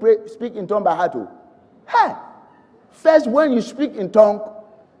that people speak in tongue by heart. Hey, first when you speak in tongue,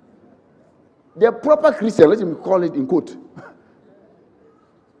 the proper Christian, let me call it in quote.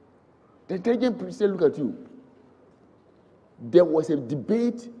 The intelligent Christian look at you. There was a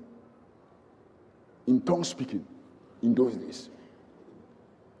debate in tongue speaking in those days.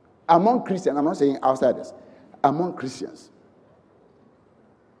 Among Christians, I'm not saying outsiders, among Christians.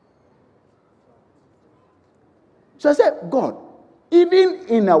 So I said, God, even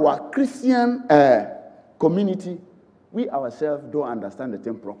in our Christian community, we ourselves don't understand the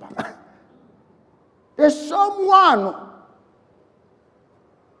thing properly. There's someone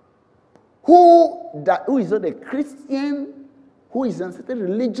who is not a Christian, who is in a certain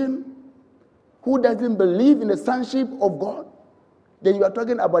religion, who doesn't believe in the sonship of God. Then you are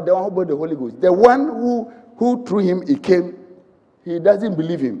talking about the one who brought the Holy Ghost. The one who through him he came, he doesn't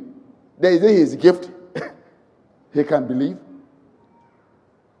believe him. There is his gift. He can believe.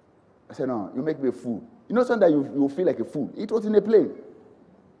 I said, no, you make me a fool. You know, sometimes you feel like a fool. It was in a plane.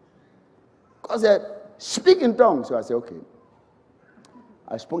 Because I said, speak in tongues. So I said, okay.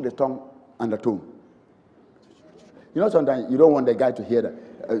 I spoke the tongue and the tone. You know, sometimes you don't want the guy to hear that.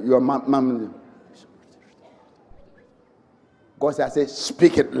 Your mom. God said, I said,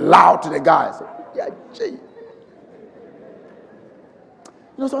 speak it loud to the guy. I said, yeah, gee. You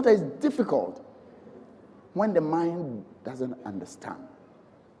know, sometimes it's difficult when the mind doesn't understand.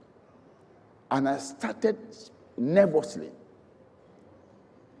 And I started nervously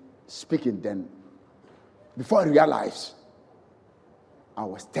speaking then. Before I realized, I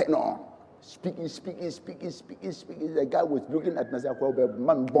was turned on. Speaking. The guy was looking at me. I said, well,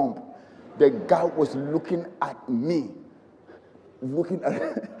 man, bomb. The guy was looking at me. Looking at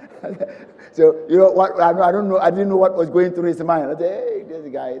So, you know what? I don't know. I didn't know what was going through his mind. I said, hey,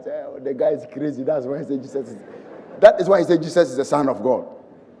 this guy, the guy is crazy. That's why he said that is why he said Jesus is the Son of God.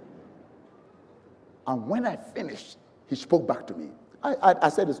 And when I finished, he spoke back to me. I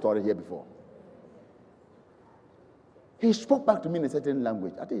said the story here before. He spoke back to me in a certain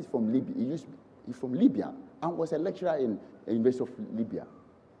language. I think he's from Libya. He's from Libya and was a lecturer in the University of Libya.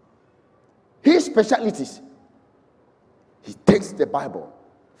 His specialties, he takes the Bible,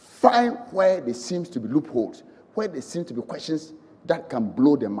 find where there seems to be loopholes, where there seems to be questions that can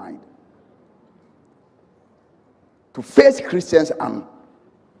blow their mind, to face Christians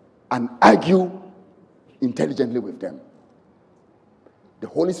and argue intelligently with them. The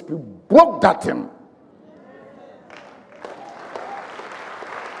Holy Spirit broke that thing.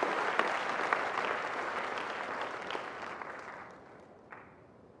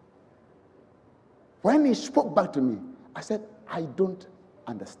 When he spoke back to me, I said, I don't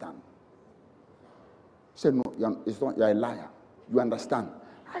understand. He said, no, you're a liar. You understand?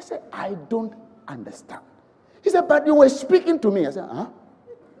 I said, I don't understand. He said, but you were speaking to me. I said, huh?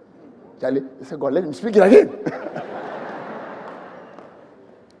 Charlie, he said, God, let him speak it again.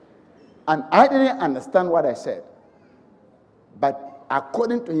 And I didn't understand what I said. But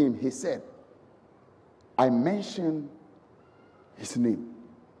according to him, he said, I mentioned his name.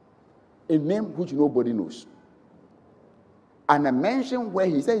 A name which nobody knows. And I mentioned where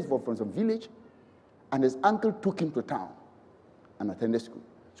he said he's from some village, and his uncle took him to town and attended school.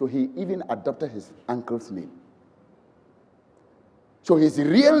 So he even adopted his uncle's name. So his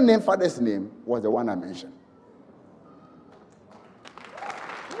real name, father's name, was the one I mentioned.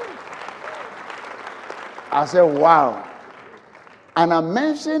 I said, wow. And I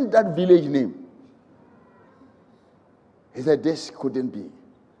mentioned that village name. He said, this couldn't be.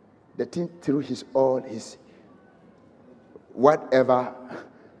 The thing through his whatever.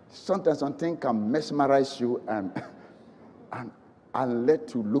 Sometimes something can mesmerize you and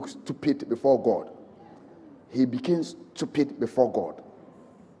let you look stupid before God. He became stupid before God.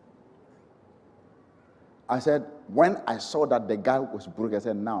 I said, when I saw that the guy was broke, I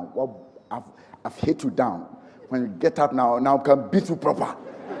said, now, well, I've hit you down. When you get up now I can beat you proper.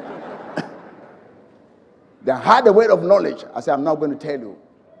 They had the word of knowledge. I said, I'm not going to tell you.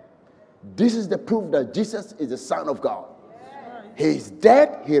 This is the proof that Jesus is the Son of God. He is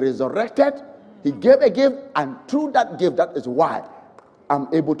dead, he resurrected, he gave a gift, and through that gift, that is why I'm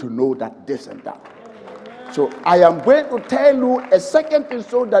able to know that this and that. So I am going to tell you a second thing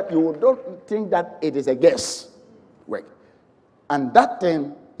so that you don't think that it is a guess. Wait. And that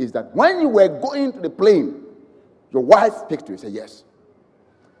thing is that when you were going to the plane, your wife picked you and said, yes.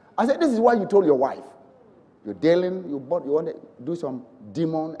 I said, this is why you told your wife. You're dealing, you want to do some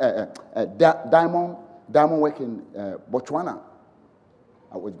diamond work in Botswana.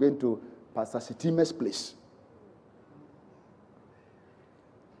 I was going to Pastor Sitime's place.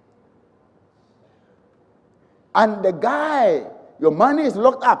 And the guy, your money is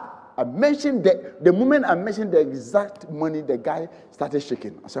locked up. I mentioned the moment I mentioned the exact money, the guy started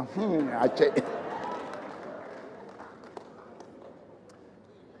shaking. I said, I checked.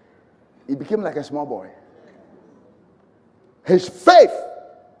 He became like a small boy. His faith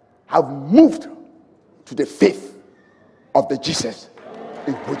have moved to the faith of the Jesus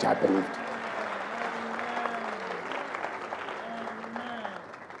in which I believed.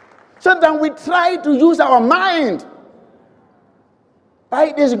 Sometimes we try to use our mind. But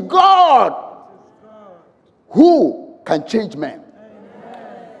it is God who can change men.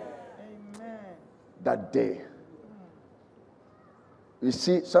 That day. You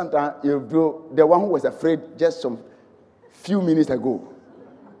see, sometimes the one who was afraid just some few minutes ago,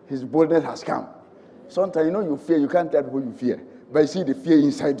 his boldness has come. Sometimes, you fear, you can't tell people you fear. But you see the fear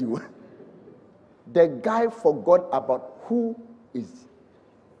inside you. The guy forgot about who is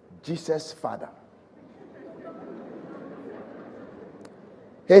Jesus' father.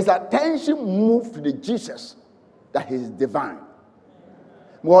 His attention moved to the Jesus that he is divine.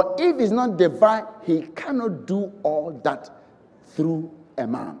 Well, if he's not divine, he cannot do all that through a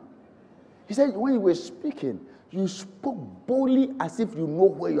man. He said, when you were speaking, you spoke boldly as if you know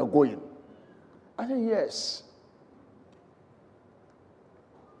where you're going. I said, yes.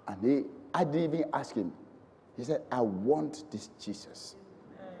 And I didn't even ask him. He said, I want this Jesus.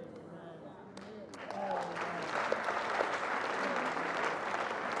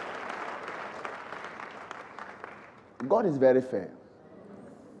 God is very fair.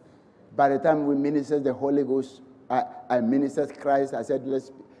 By the time we minister the Holy Ghost, I ministered Christ. I said,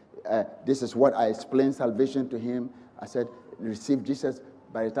 this is what I explained salvation to him. I said, receive Jesus.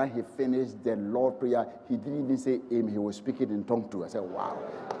 By the time he finished the Lord Prayer, he didn't even say amen. He was speaking in tongue too. I said, wow.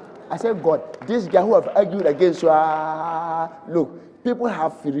 I said, God, this guy who have argued against you, look, people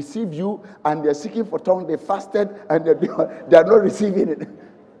have received you and they're seeking for tongue, they fasted and they're not receiving it.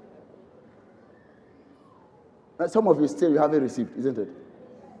 Some of you still you haven't received, isn't it?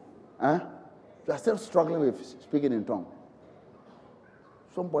 Huh? You are still struggling with speaking in tongue.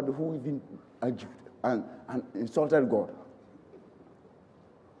 Somebody who even argued and insulted God.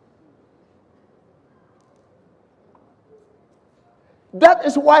 That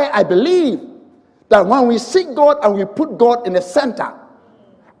is why I believe that when we seek God and we put God in the center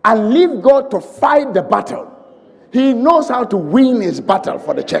and leave God to fight the battle, He knows how to win His battle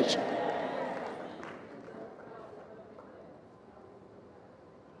for the church.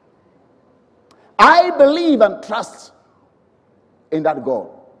 I believe and trust in that God.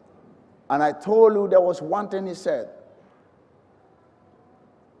 And I told you there was one thing He said,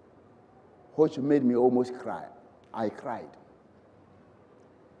 which made me almost cry. I cried.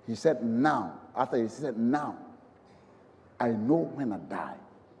 He said, now, after He said, now, I know when I die,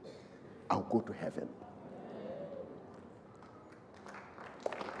 I'll go to heaven.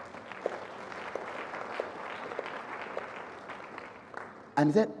 And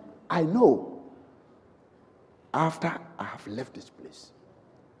He said, I know after I have left this place,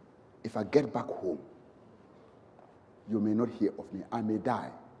 if I get back home, you may not hear of me. I may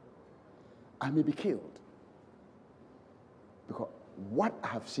die. I may be killed. Because what I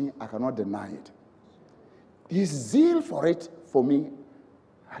have seen, I cannot deny it. His zeal for it, for me,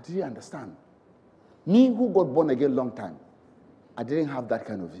 I didn't understand. Me who got born again long time, I didn't have that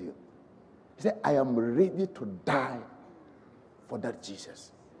kind of zeal. He said, I am ready to die for that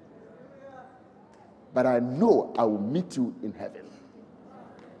Jesus. But I know I will meet you in heaven.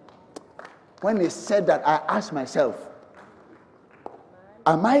 When He said that, I asked myself,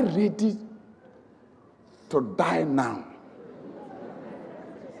 am I ready to die now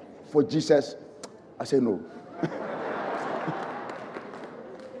for Jesus? I said no.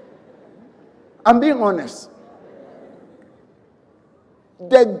 I'm being honest.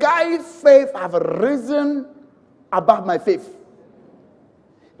 The guy's faith have risen above my faith.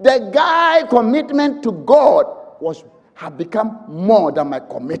 The guy's commitment to God have become more than my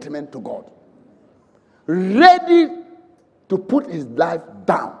commitment to God. Ready to put his life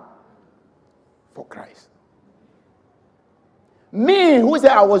down for Christ. Me, who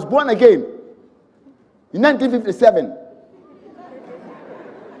said I was born again in 1957,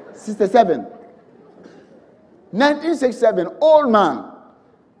 67, 1967, old man,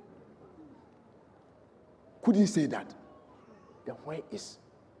 couldn't say that. Then where is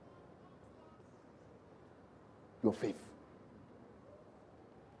your faith?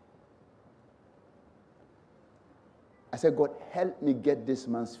 I said, God, help me get this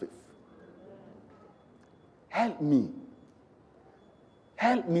man's faith. Help me.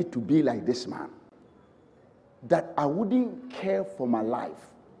 Help me to be like this man. That I wouldn't care for my life,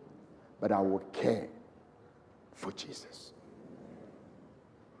 but I would care for Jesus.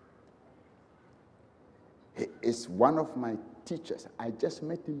 He is one of my teachers. I just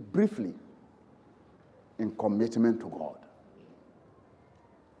met him briefly in commitment to God.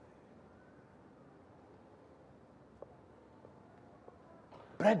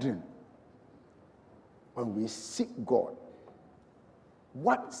 Brethren, when we seek God,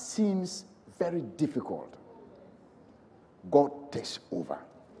 what seems very difficult, God takes over.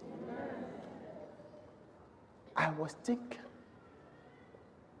 I was thinking,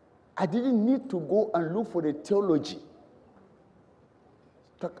 I didn't need to go and look for the theology.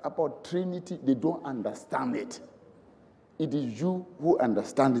 Talk about Trinity, they don't understand it. It is you who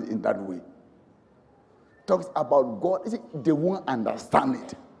understand it in that way. Talks about God, they won't understand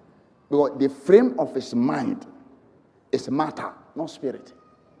it. Because the frame of his mind is matter, not spirit.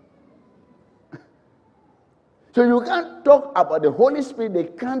 So you can't talk about the Holy Spirit, they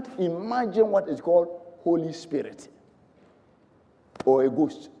can't imagine what is called Holy Spirit or a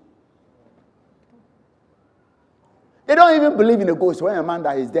ghost. They don't even believe in a ghost when a man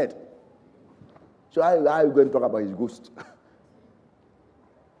dies, he's dead. So how are you going to talk about his ghost?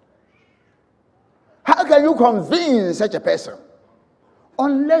 How can you convince such a person?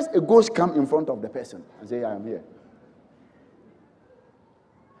 Unless a ghost comes in front of the person and say, I am here.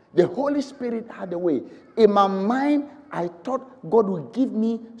 The Holy Spirit had a way. In my mind, I thought God would give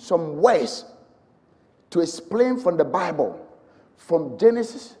me some words to explain from the Bible, from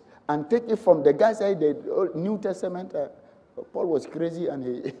Genesis, and take it from the guy said the New Testament. Paul was crazy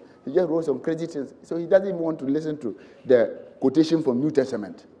and he just wrote some crazy things. So he doesn't even want to listen to the quotation from New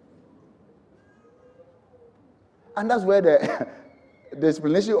Testament. And that's where the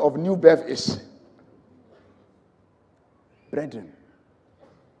explanation of new birth is. Brethren,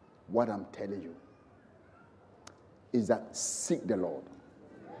 what I'm telling you is that seek the Lord.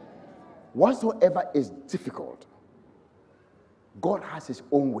 Whatsoever is difficult, God has his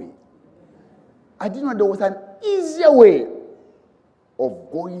own way. I didn't know there was an easier way of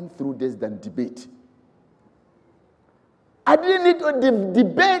going through this than debate. I didn't need to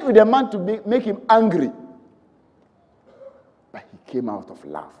debate with a man to make him angry. But he came out of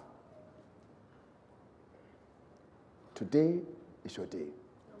love. Today is your day.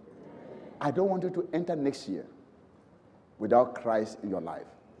 I don't want you to enter next year without Christ in your life.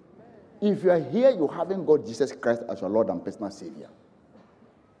 If you are here, you haven't got Jesus Christ as your Lord and personal Savior.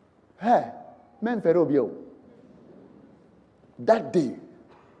 Hey, men ferobio. That day,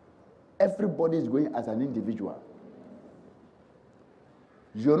 everybody is going as an individual.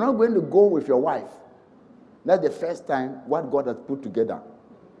 You're not going to go with your wife. That's the first time what God has put together.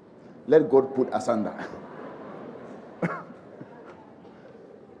 Let God put asunder.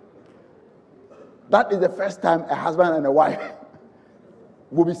 That is the first time a husband and a wife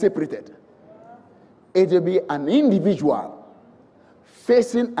will be separated. It will be an individual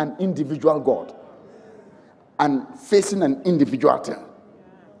facing an individual God and facing an individual thing.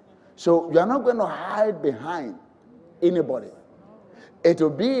 So you are not going to hide behind anybody. It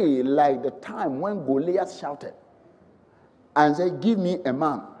will be like the time when Goliath shouted and said, "Give me a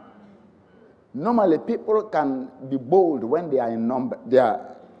man." Normally, people can be bold when they are in number. They're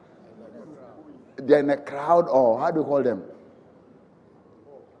in a crowd, or how do you call them?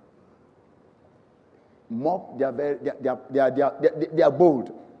 Mob. They are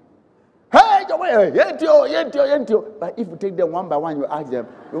bold. Hey, yentio. But if you take them one by one, you ask them,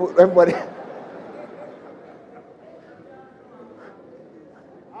 everybody.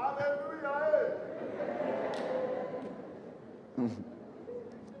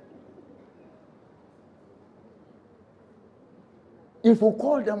 If you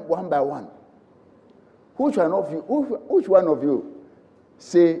call them one by one, which one of you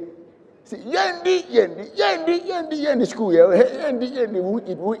say yendi school,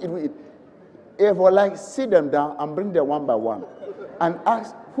 yendi. If you like, sit them down and bring them one by one and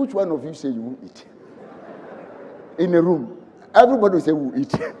ask which one of you say you will eat. In a room, everybody will say we will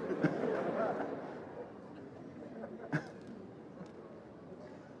eat.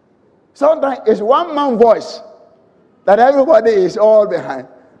 Sometimes it's one man voice that everybody is all behind.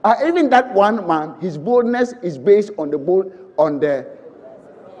 Even that one man, his boldness is based on the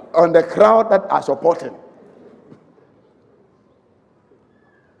crowd that are supporting.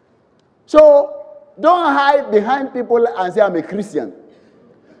 So don't hide behind people and say, "I'm a Christian."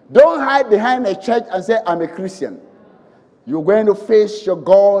 Don't hide behind a church and say, "I'm a Christian." You're going to face your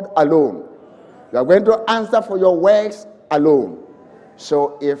God alone. You are going to answer for your works alone.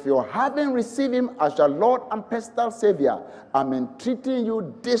 So if you haven't received him as your Lord and personal Savior, I'm entreating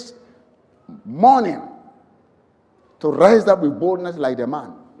you this morning to rise up with boldness like the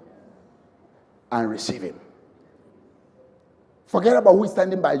man and receive him. Forget about who is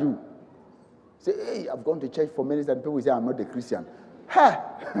standing by you. Say, "Hey, I've gone to church for minutes," and people say, "I'm not a Christian."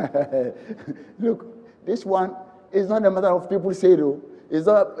 Look, this one is not a matter of people say, though. It's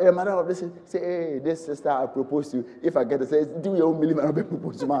not a matter of this. Say, "Hey, this sister I propose to you. If I get to say, do your own million, I'll be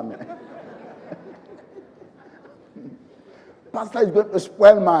proposed to mommy." Pastor is going to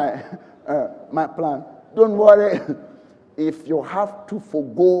spoil my plan. Don't worry. If you have to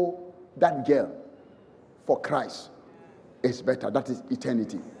forgo that girl for Christ, it's better. That is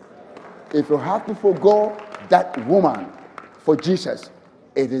eternity. If you have to forgo that woman for Jesus,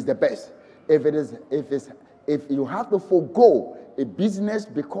 it is the best. If you have to forgo a business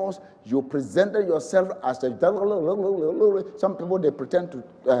because you presented yourself as a some people, they pretend to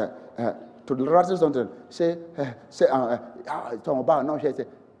the rattle something. Say talking about now. Say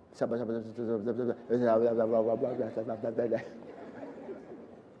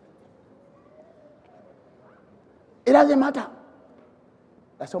it doesn't matter.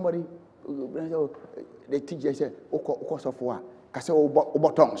 That somebody they teach you say oko software kase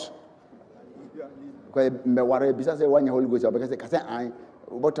obo tongues. Because me worry bisa say one Holy Ghost because kase I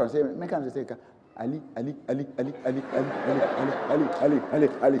obo tongues say make am say Ali.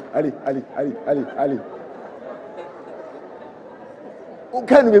 O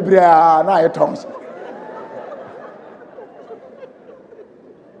can be bria na tongues.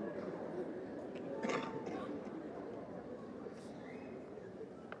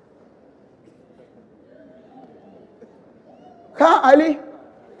 Ali,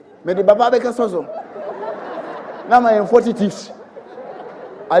 me the Baba beka soso. Now my 40 thieves.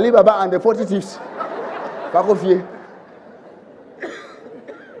 Ali Baba and the 40 thieves. Pakofie.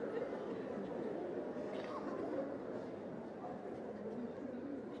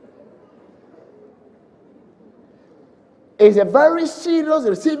 It's a very serious,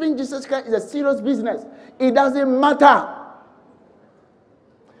 receiving Jesus Christ is a serious business. It doesn't matter.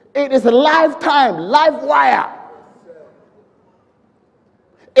 It is a lifetime, life wire.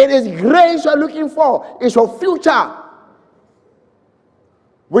 It is grace you're looking for. It's your future.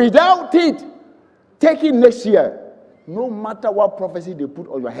 Without it, take it next year. No matter what prophecy they put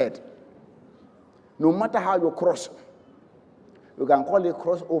on your head. No matter how you cross. You can call it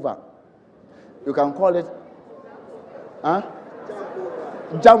crossover. You can call it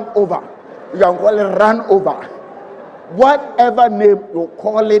jump over. You can call it run over. Whatever name you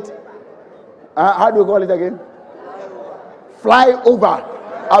call it. How do you call it again? Fly over.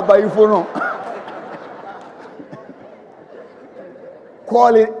 Abayifono.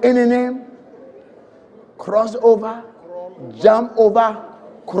 Call it any name. Cross over. Jump over.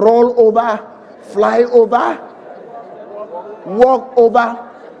 Crawl over. Fly over. Walk over.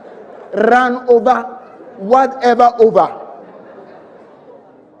 Run over. Whatever over.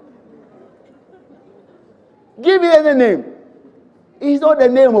 Give it any name. It's not the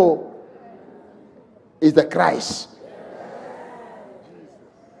name, it's the Christ.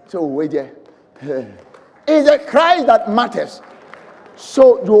 So wait there. It's the Christ that matters.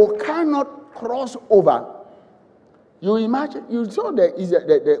 So you cannot cross over. You imagine, you saw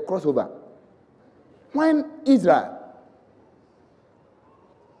the crossover. When Israel,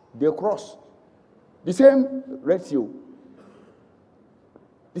 they cross the same Red Sea.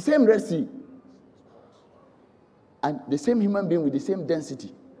 The same Red Sea. And the same human being with the same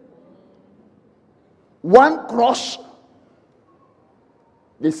density. One cross,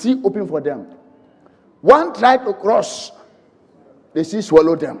 the sea opened for them. One tried to cross, the sea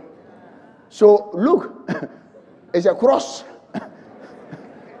swallowed them. So look, it's a cross.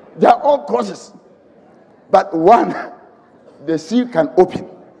 They are all crosses. But one, the sea can open.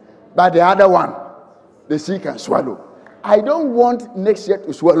 But the other one, the sea can swallow. I don't want next year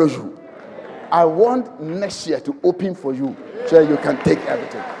to swallow you. I want next year to open for you so you can take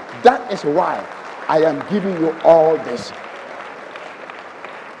everything. That is why I am giving you all this.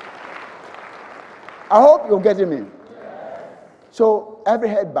 I hope you're getting me. So every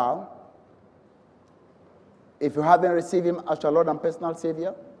head bow. If you haven't received him as your Lord and personal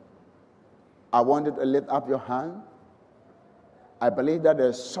Savior, I want you to lift up your hand. I believe that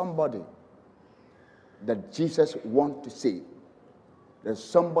there's somebody that Jesus wants to save. There's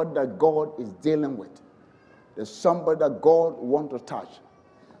somebody that God is dealing with. There's somebody that God wants to touch.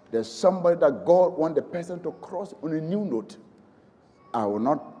 There's somebody that God wants the person to cross on a new note. I will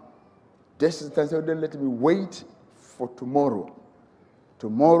not distance, let me wait for tomorrow.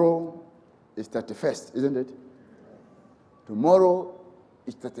 Tomorrow is 31st, isn't it? Tomorrow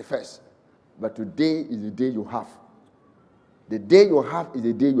is 31st. But today is the day you have. The day you have is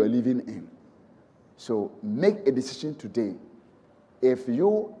the day you are living in. So make a decision today. If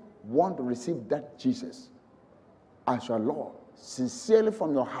you want to receive that Jesus as your Lord, sincerely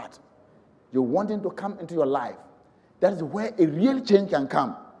from your heart, you want him to come into your life, that is where a real change can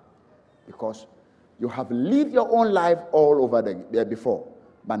come. Because you have lived your own life all over there before,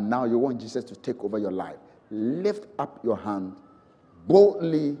 but now you want Jesus to take over your life. Lift up your hand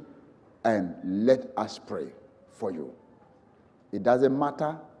boldly and let us pray for you. It doesn't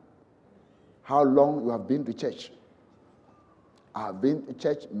matter how long you have been to church. I have been to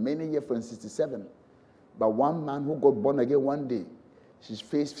church many years from 67. But one man who got born again one day, his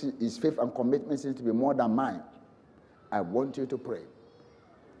faith and commitment seems to be more than mine. I want you to pray.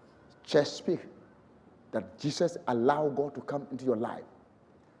 Just speak that Jesus allow God to come into your life.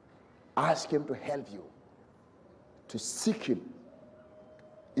 Ask him to help you to seek him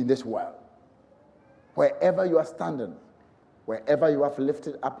in this world. Wherever you are standing, wherever you have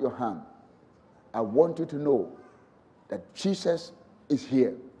lifted up your hand, I want you to know that Jesus is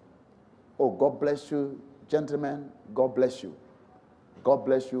here. Oh, God bless you, gentlemen. God bless you. God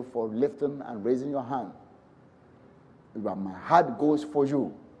bless you for lifting and raising your hand. My heart goes for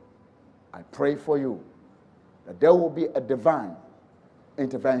you. I pray for you that there will be a divine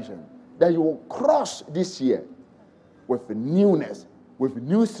intervention, that you will cross this year with newness, with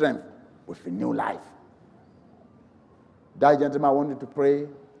new strength, with a new life. That gentleman, I want you to pray.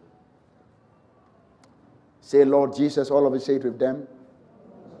 Say, Lord Jesus, all of you say it with them.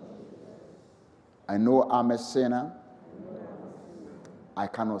 I know I'm a sinner. I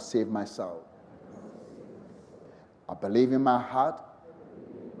cannot save myself. I believe in my heart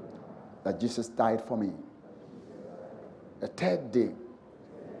that Jesus died for me. The third day,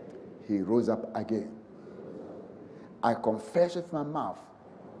 he rose up again. I confess with my mouth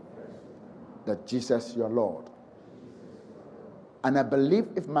that Jesus is your Lord. And I believe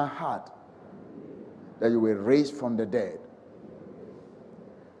with my heart that you will raise from the dead.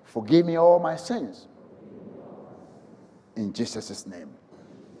 Forgive me all my sins. In Jesus' name.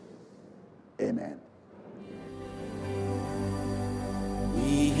 Amen.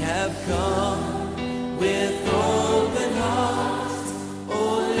 We have come with